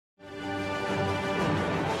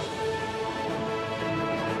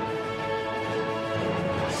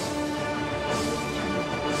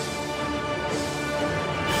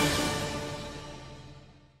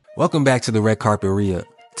Welcome back to the Red Carpet Re-Up.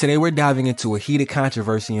 Today we're diving into a heated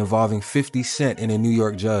controversy involving 50 Cent and a New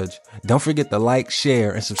York judge. Don't forget to like,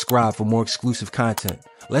 share, and subscribe for more exclusive content.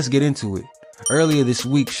 Let's get into it. Earlier this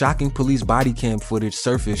week, shocking police body cam footage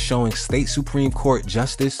surfaced showing State Supreme Court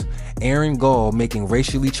Justice Erin Gall making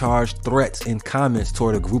racially charged threats and comments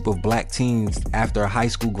toward a group of black teens after a high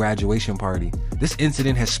school graduation party. This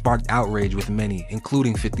incident has sparked outrage with many,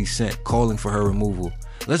 including 50 Cent, calling for her removal.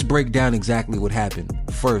 Let's break down exactly what happened.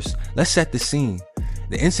 First, let's set the scene.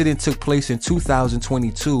 The incident took place in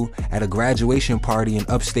 2022 at a graduation party in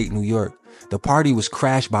upstate New York. The party was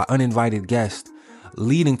crashed by uninvited guests,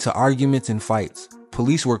 leading to arguments and fights.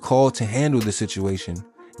 Police were called to handle the situation.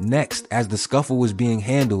 Next, as the scuffle was being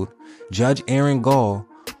handled, Judge Erin Gall,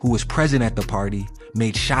 who was present at the party,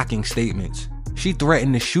 made shocking statements. She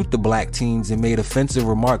threatened to shoot the black teens and made offensive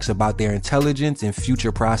remarks about their intelligence and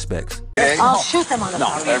future prospects. I'll shoot them on the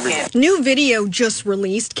phone. New video just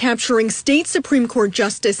released capturing State Supreme Court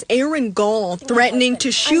Justice Erin Gall threatening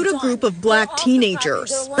to shoot a group of black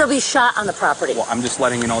teenagers. They'll be shot on the property. Well, I'm just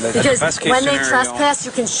letting you know that because the best case when they scenario, trespass,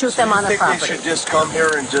 you can shoot them on the property. They should just come here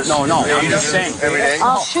and just... No, I'm just saying.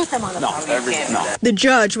 I'll shoot them on the property. No. The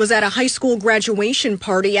judge was at a high school graduation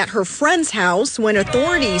party at her friend's house when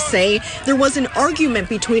authorities say there was an argument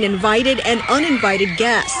between invited and uninvited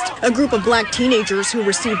guests. A group of black teenagers who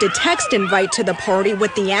received a text invite to the party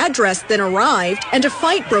with the address then arrived, and a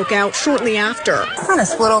fight broke out shortly after. Kind of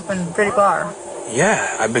split open pretty bar.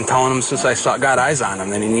 Yeah, I've been telling him since I got eyes on him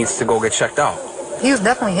that he needs to go get checked out. He was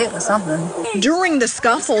definitely hit with something. During the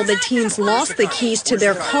scuffle, the teens lost the keys to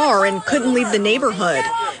their car and couldn't leave the neighborhood,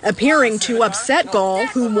 appearing to upset Gall,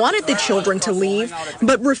 who wanted the children to leave,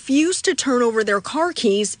 but refused to turn over their car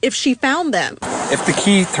keys if she found them. If the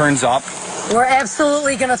key turns up, we're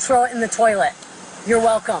absolutely going to throw it in the toilet. You're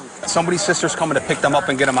welcome. Somebody's sister's coming to pick them up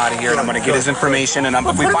and get them out of here, and I'm going to get his information, and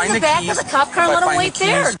if we find the keys... the cop car, let him wait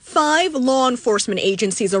there. 5 law enforcement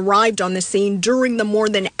agencies arrived on the scene during the more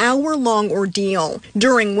than hour-long ordeal,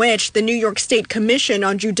 during which the New York State Commission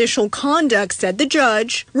on Judicial Conduct said the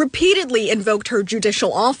judge repeatedly invoked her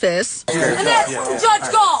judicial office. And that's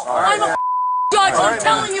Judge Gall. I'm a judge. I'm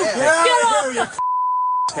telling you, get off the...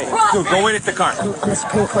 Hey, dude, go in at the car. I'm a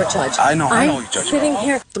Supreme Court judge. I know you, Judge. Sitting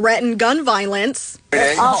here. Threatened gun violence.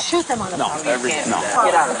 I'll shoot them on the phone. No.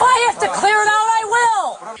 If I have to clear it out,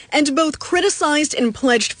 I will. And both criticized and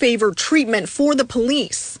pledged favored treatment for the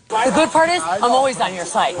police. The good part is, I'm always on your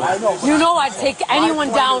side. You know I'd take anyone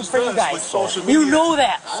down for you guys. You know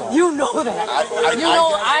that. You know that. You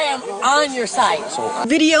know I am on your side.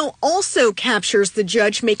 Video also captures the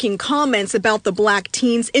judge making comments about the black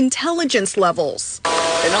teens' intelligence levels.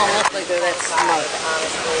 They don't look like they're that smart,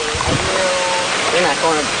 honestly. You're not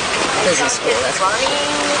going to business school, that's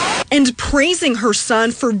why. And praising her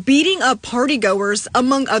son for beating up partygoers,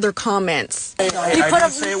 among other comments. He put a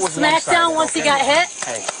smack down once he got hit.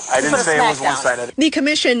 Hey, I didn't say it was one-sided. The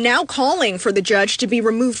commission now calling for the judge to be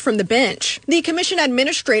removed from the bench. The commission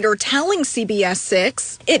administrator telling CBS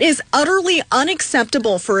 6, it is utterly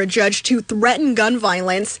unacceptable for a judge to threaten gun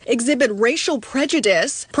violence, exhibit racial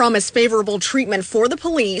prejudice, promise favorable treatment for the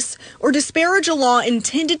police, or disparage a law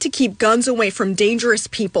intended to keep guns away from dangerous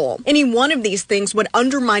people. Any one of these things would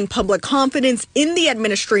undermine public confidence in the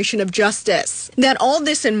administration of justice. That all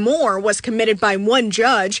this and more was committed by one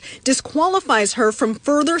judge disqualifies her from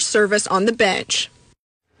further service on the bench.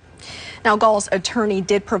 Now, Gall's attorney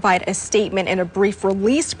did provide a statement in a brief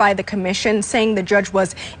released by the commission saying the judge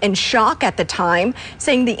was in shock at the time,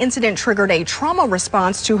 saying the incident triggered a trauma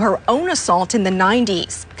response to her own assault in the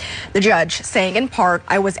 90s. The judge saying in part,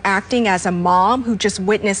 I was acting as a mom who just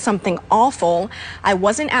witnessed something awful. I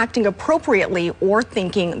wasn't acting appropriately or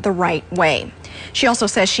thinking the right way. She also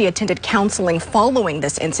says she attended counseling following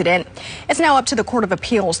this incident. It's now up to the Court of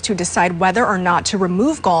Appeals to decide whether or not to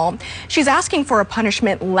remove Gall. She's asking for a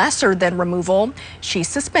punishment lesser than removal. She's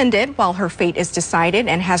suspended while her fate is decided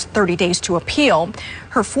and has 30 days to appeal.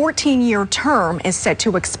 Her 14-year term is set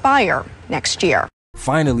to expire next year.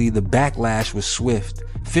 Finally, the backlash was swift.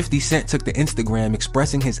 50 Cent took to Instagram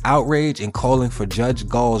expressing his outrage and calling for Judge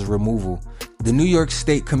Gall's removal. The New York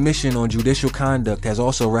State Commission on Judicial Conduct has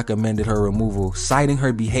also recommended her removal, citing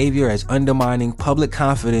her behavior as undermining public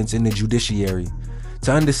confidence in the judiciary.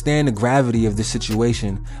 To understand the gravity of this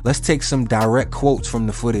situation, let's take some direct quotes from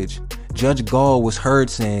the footage. Judge Gall was heard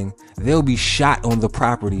saying, they'll be shot on the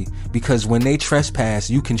property because when they trespass,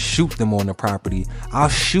 you can shoot them on the property. I'll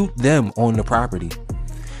shoot them on the property.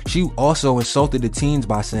 She also insulted the teens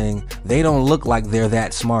by saying, they don't look like they're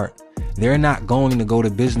that smart. They're not going to go to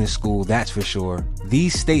business school, that's for sure.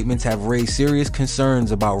 These statements have raised serious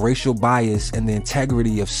concerns about racial bias and the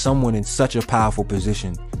integrity of someone in such a powerful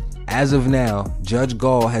position. As of now, Judge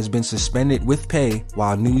Gall has been suspended with pay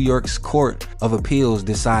while New York's Court of Appeals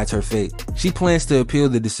decides her fate. She plans to appeal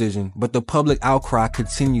the decision, but the public outcry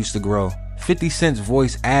continues to grow. 50 Cent's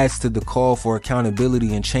voice adds to the call for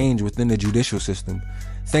accountability and change within the judicial system.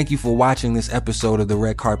 Thank you for watching this episode of the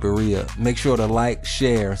Red Carpet Re-Up. Make sure to like,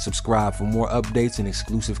 share, and subscribe for more updates and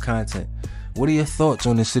exclusive content. What are your thoughts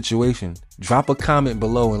on this situation? Drop a comment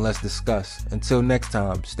below and let's discuss. Until next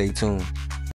time, stay tuned.